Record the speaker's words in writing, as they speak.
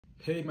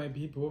Hey my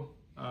people,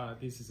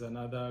 this is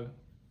another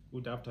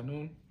good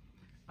afternoon,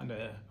 and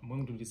I'm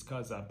going to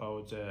discuss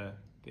about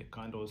the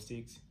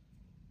candlesticks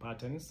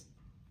patterns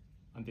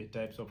and the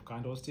types of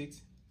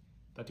candlesticks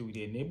that will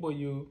enable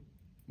you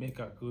make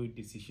a good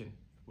decision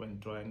when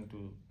trying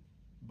to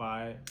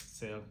buy,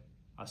 sell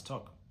a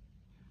stock.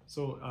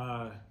 So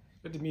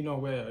let me know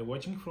where you're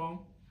watching from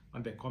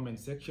on the comment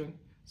section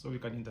so we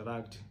can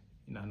interact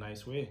in a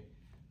nice way.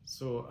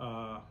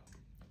 So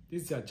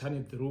this is a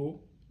channel through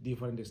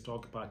different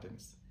stock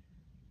patterns.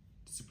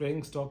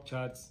 Displaying stock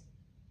charts,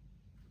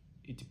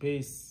 it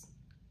pays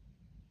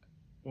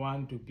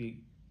one to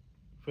be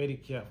very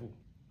careful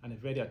and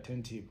very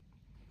attentive.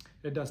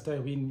 Let us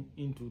dive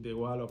into the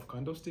world of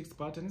candlesticks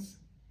patterns,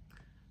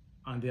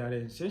 and they are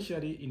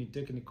essentially in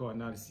technical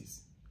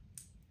analysis.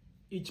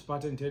 Each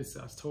pattern tells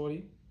a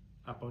story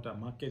about a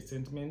market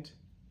sentiment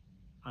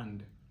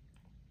and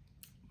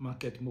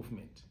market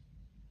movement.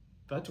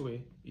 That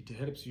way, it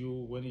helps you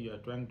when you are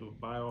trying to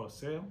buy or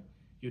sell.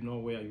 You know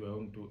where you are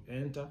going to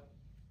enter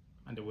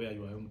and where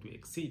you are going to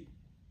exit.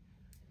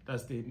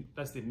 That's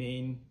the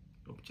main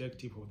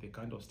objective of the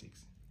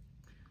candlesticks.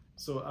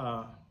 So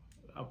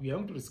we are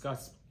going to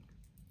discuss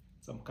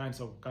some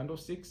kinds of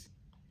candlesticks,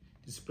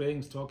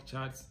 displaying stock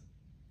charts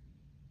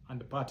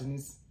and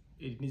patterns.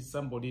 It needs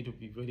somebody to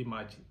be very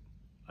much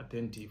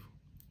attentive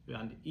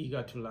and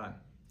eager to learn.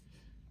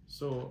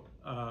 So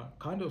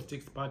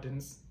candlesticks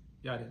patterns,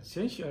 they are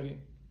essentially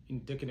in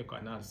technical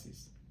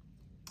analysis.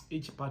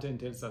 Each pattern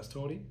tells a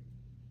story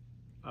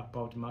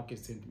about market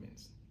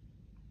sentiments.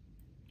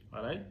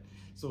 All right,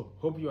 so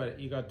hope you are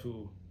eager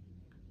to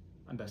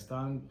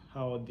understand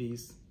how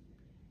these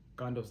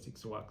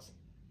candlesticks works.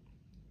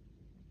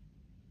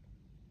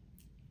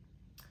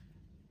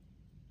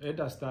 Let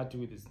us start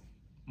with the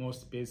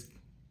most basic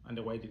and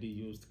widely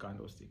used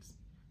candlesticks,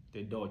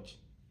 the Doge.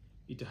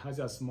 It has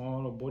a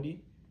small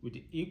body with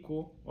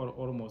equal or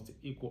almost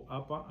equal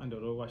upper and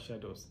lower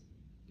shadows.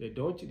 The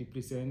Doge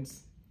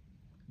represents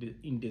the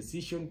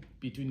indecision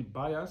between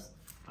buyers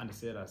and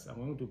sellers. I'm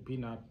going to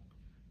pin up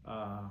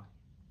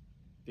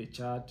the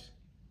chart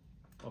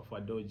of a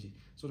doji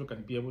so you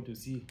can be able to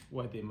see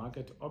where the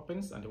market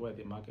opens and where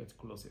the market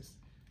closes,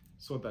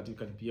 so that you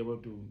can be able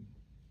to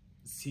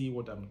see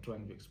what I'm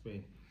trying to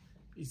explain.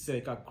 It's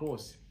like a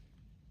cross.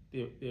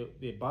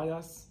 The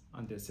buyers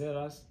and the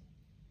sellers,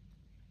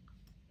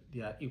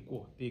 they are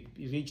equal. They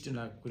reached an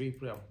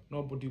equilibrium.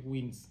 Nobody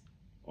wins.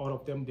 All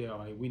of them, they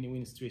are a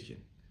win-win situation.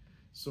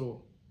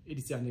 So it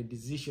is a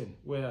decision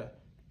where,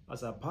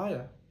 as a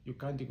buyer, you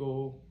can't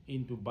go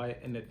in to buy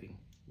anything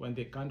when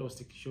the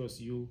candlestick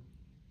shows you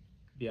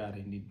they are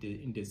in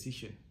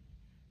indecision.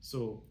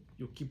 So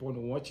you keep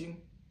on watching,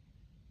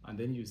 and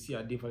then you see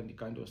a different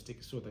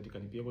candlestick so that you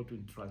can be able to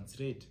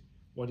translate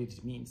what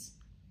it means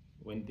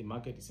when the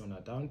market is on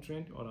a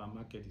downtrend or a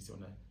market is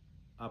on an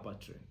upper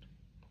trend,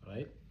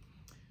 right?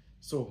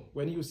 So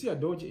when you see a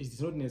Doge,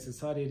 it's not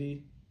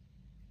necessarily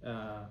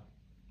a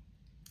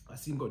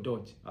single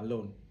Doge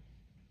alone,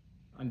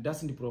 and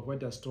doesn't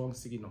provide a strong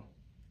signal.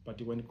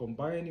 But when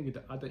combined with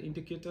other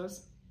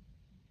indicators,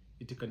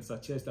 it can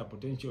suggest a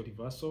potential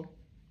reversal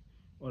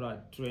or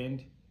a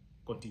trend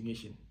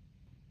continuation.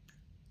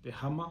 The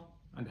hammer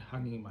and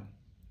hanging man.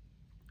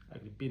 I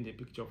will pin the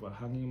picture of a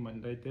hanging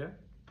man right there,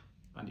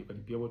 and you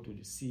can be able to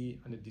see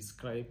and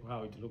describe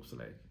how it looks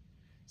like.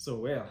 So,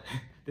 well,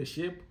 the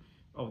shape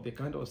of the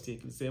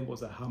candlestick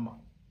resembles a hammer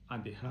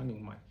and the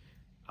hanging man.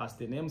 As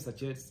the name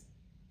suggests,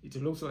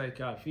 it looks like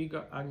a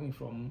figure hanging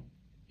from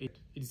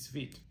its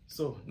feet.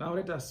 So now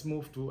let us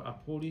move to a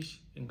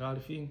bullish,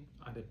 engulfing,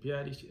 and a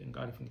bearish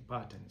engulfing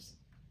patterns.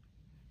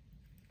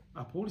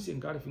 A bullish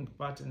engulfing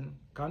pattern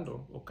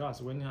candle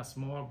occurs when a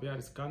small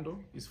bearish candle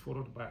is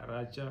followed by a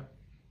larger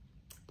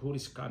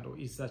bullish candle.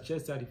 It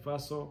suggests a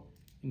reversal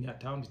in a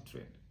downward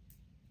trend.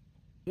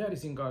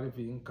 Bearish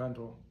engulfing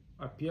candle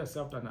appears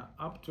after an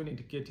uptrend,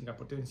 indicating a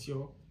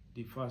potential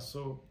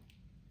reversal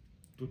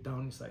to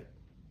downside.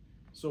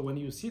 So when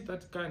you see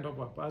that kind of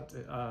a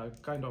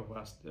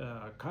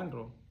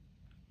candle,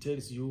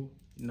 tells you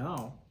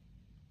now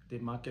the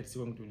market is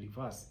going to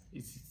reverse.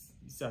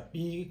 It's a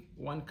big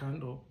one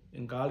candle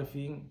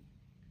engulfing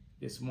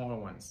the smaller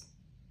ones.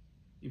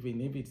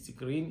 Even if it's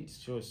green, it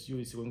shows you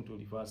it's going to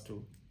reverse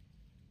to.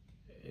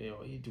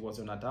 It was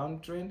on a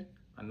downtrend,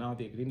 and now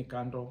the green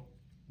candle,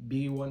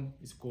 big one,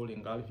 is called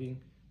engulfing.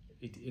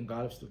 It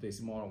engulfs to the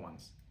smaller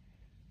ones.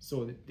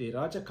 So the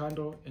larger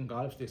candle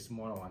engulfs the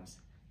smaller ones.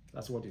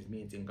 That's what it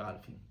means,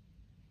 engulfing.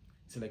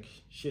 It's like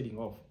shading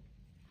off.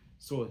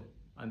 So,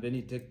 and then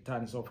it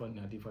turns off in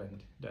a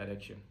different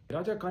direction. The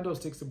larger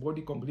candlestick's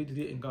body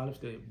completely engulfs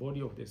the body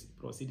of the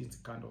preceding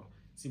candle,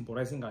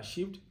 symbolizing a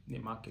shift in the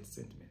market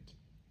sentiment.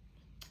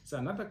 So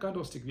another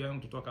candlestick we are going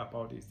to talk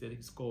about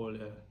is called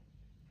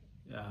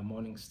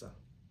morning star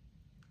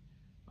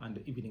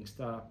and evening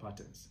star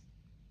patterns.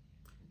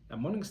 A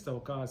morning star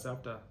occurs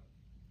after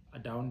a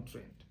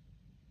downtrend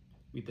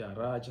with a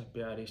large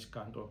bearish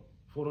candle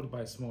followed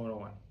by a smaller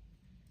one,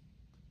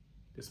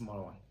 the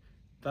smaller one.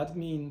 That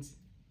means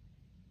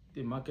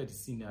the market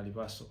is in a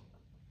reversal.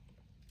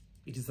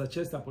 it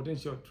suggests a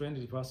potential trend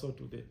reversal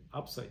to the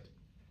upside,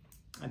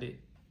 and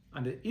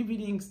the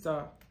evening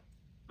star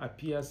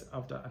appears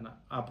after an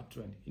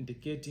uptrend,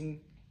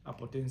 indicating a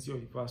potential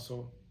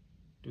reversal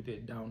to the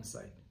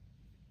downside.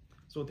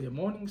 So the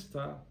morning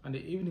star and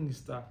the evening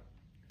star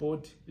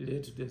both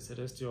relate to the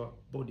celestial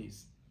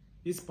bodies.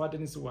 These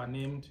patterns were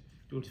named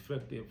to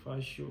reflect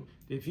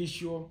the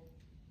visual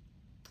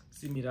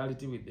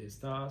similarity with the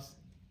stars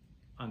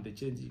and the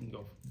changing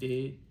of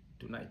day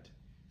to night.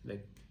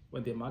 Like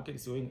when the market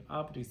is going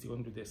up, it's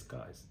going to the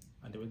skies,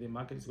 and when the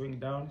market is going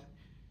down,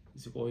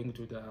 it's going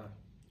to the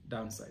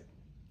downside,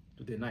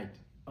 to the night.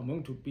 I'm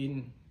going to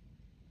pin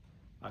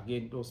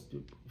again those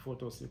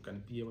photos so you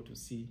can be able to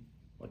see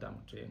what I'm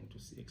trying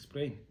to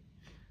explain.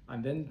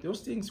 And then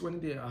those things, when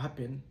they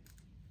happen,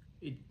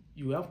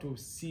 you have to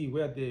see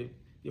where the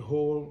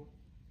whole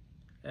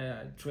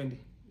trend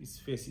is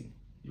facing.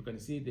 You can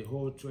see the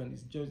whole trend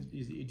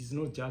it is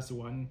not just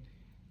one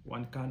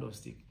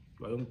candlestick.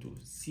 You are going to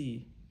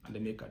see and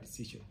make a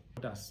decision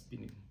what has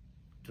been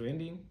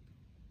trending,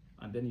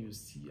 and then you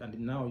see, and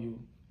now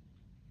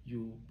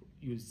you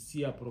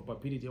see a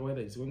probability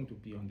whether it's going to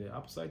be on the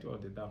upside or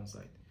the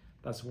downside.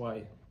 That's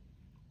why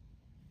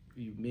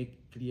you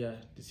make clear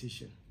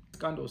decision.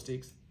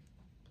 Candlesticks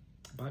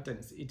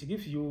patterns, it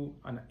gives you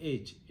an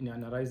edge in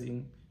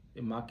analyzing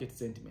the market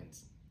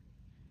sentiments.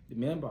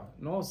 Remember,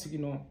 no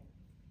signal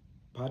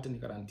pattern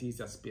guarantees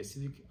a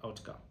specific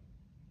outcome.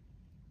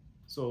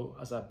 So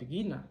as a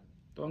beginner,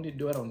 don't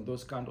dwell on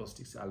those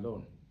candlesticks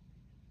alone.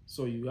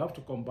 So you have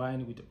to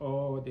combine with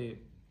all the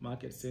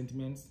market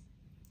sentiments.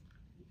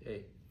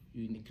 You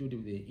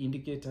include the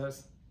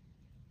indicators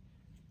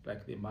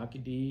like the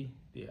MACD,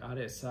 the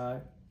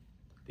RSI,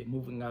 the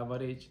moving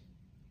average,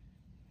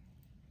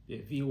 the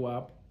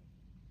VWAP.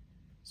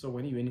 So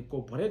when you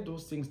incorporate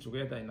those things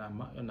together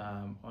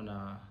on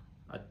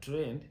a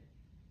trend,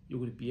 you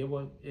will be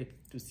able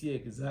to see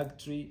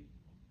exactly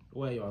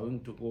where you are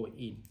going to go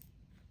in.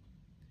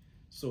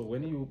 So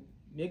when you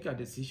make a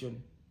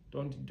decision,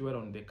 don't dwell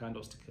on the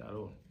candlestick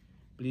alone.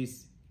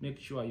 Please make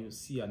sure you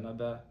see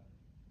another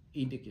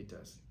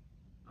indicators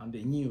and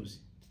the news.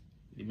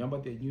 Remember,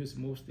 the news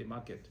moves the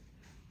market.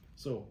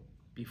 So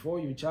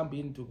before you jump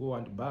in to go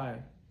and buy,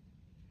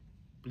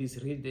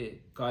 please read the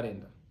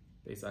calendar.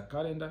 There's a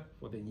calendar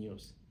for the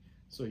news,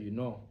 so you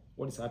know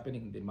what is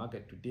happening in the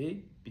market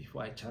today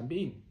before I jump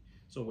in.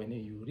 So when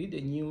you read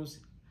the news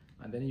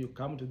and then you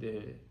come to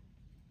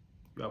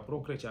your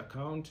brokerage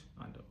account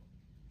and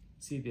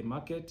see the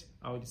market,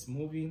 how it's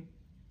moving,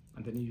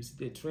 and then you see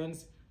the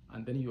trends,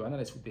 and then you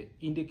analyze with the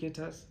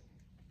indicators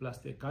plus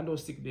the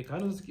candlestick. The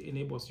candlestick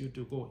enables you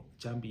to go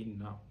jump in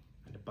now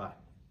and buy.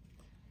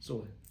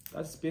 So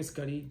that's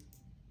basically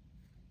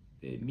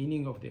the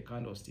meaning of the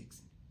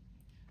candlesticks.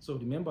 So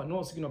remember,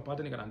 no signal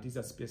pattern guarantees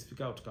a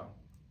specific outcome.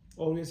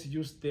 Always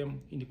use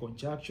them in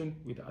conjunction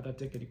with other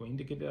technical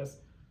indicators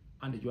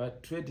and your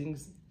trading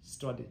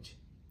strategy.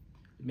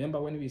 Remember,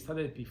 when we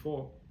started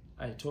before,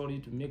 I told you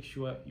to make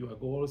sure your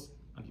goals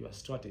and your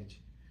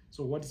strategy.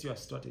 So what is your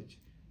strategy?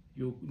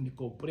 You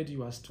incorporate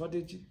your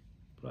strategy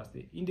plus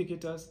the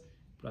indicators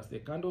plus the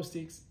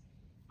candlesticks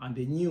and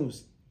the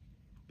news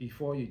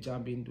before you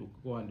jump in to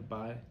go and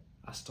buy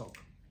a stock.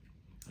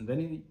 And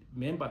then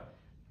remember,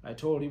 I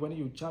told you when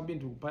you jump in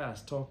to buy a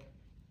stock,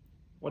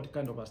 what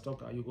kind of a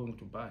stock are you going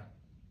to buy?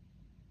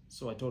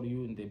 So I told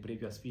you in the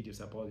previous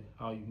videos about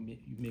how you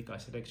make a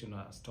selection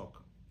of a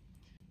stock.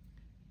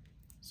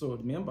 So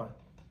remember,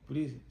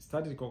 please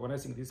start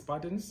recognizing these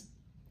patterns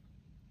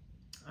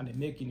and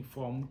make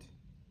informed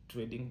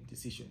trading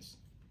decisions.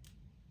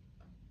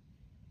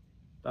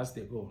 That's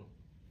the goal.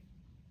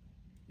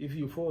 If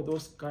you follow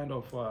those kind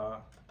of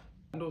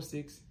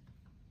candlesticks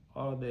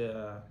or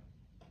the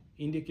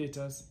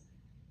indicators,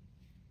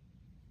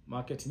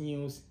 market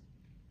news,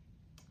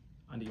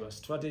 and your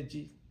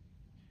strategy,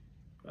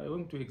 you are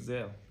going to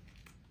excel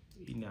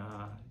in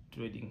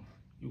trading.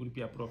 You will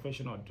be a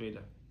professional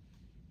trader.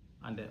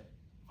 And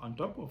on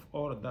top of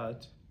all of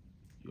that,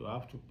 you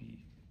have to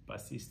be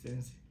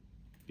persistent,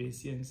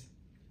 patience,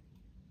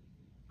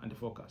 and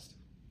focused.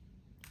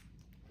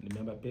 And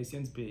remember,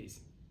 patience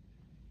pays.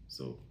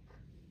 So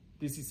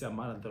this is a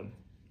marathon.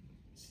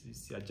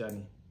 This is your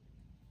journey.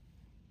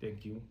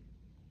 Thank you,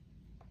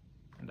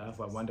 and have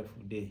a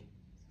wonderful day.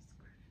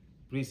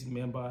 Please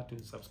remember to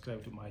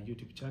subscribe to my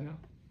YouTube channel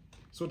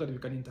so that we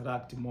can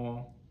interact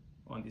more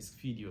on these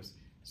videos.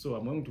 So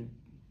I'm going to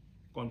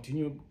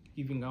continue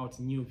giving out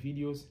new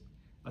videos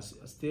as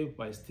step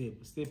by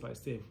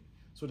step,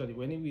 so that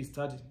when we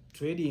start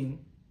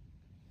trading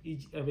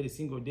every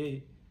single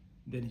day,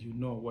 then you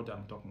know what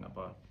I'm talking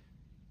about.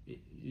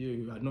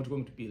 You are not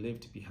going to be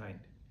left behind.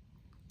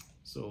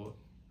 So,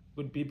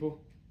 good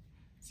people,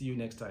 see you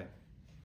next time.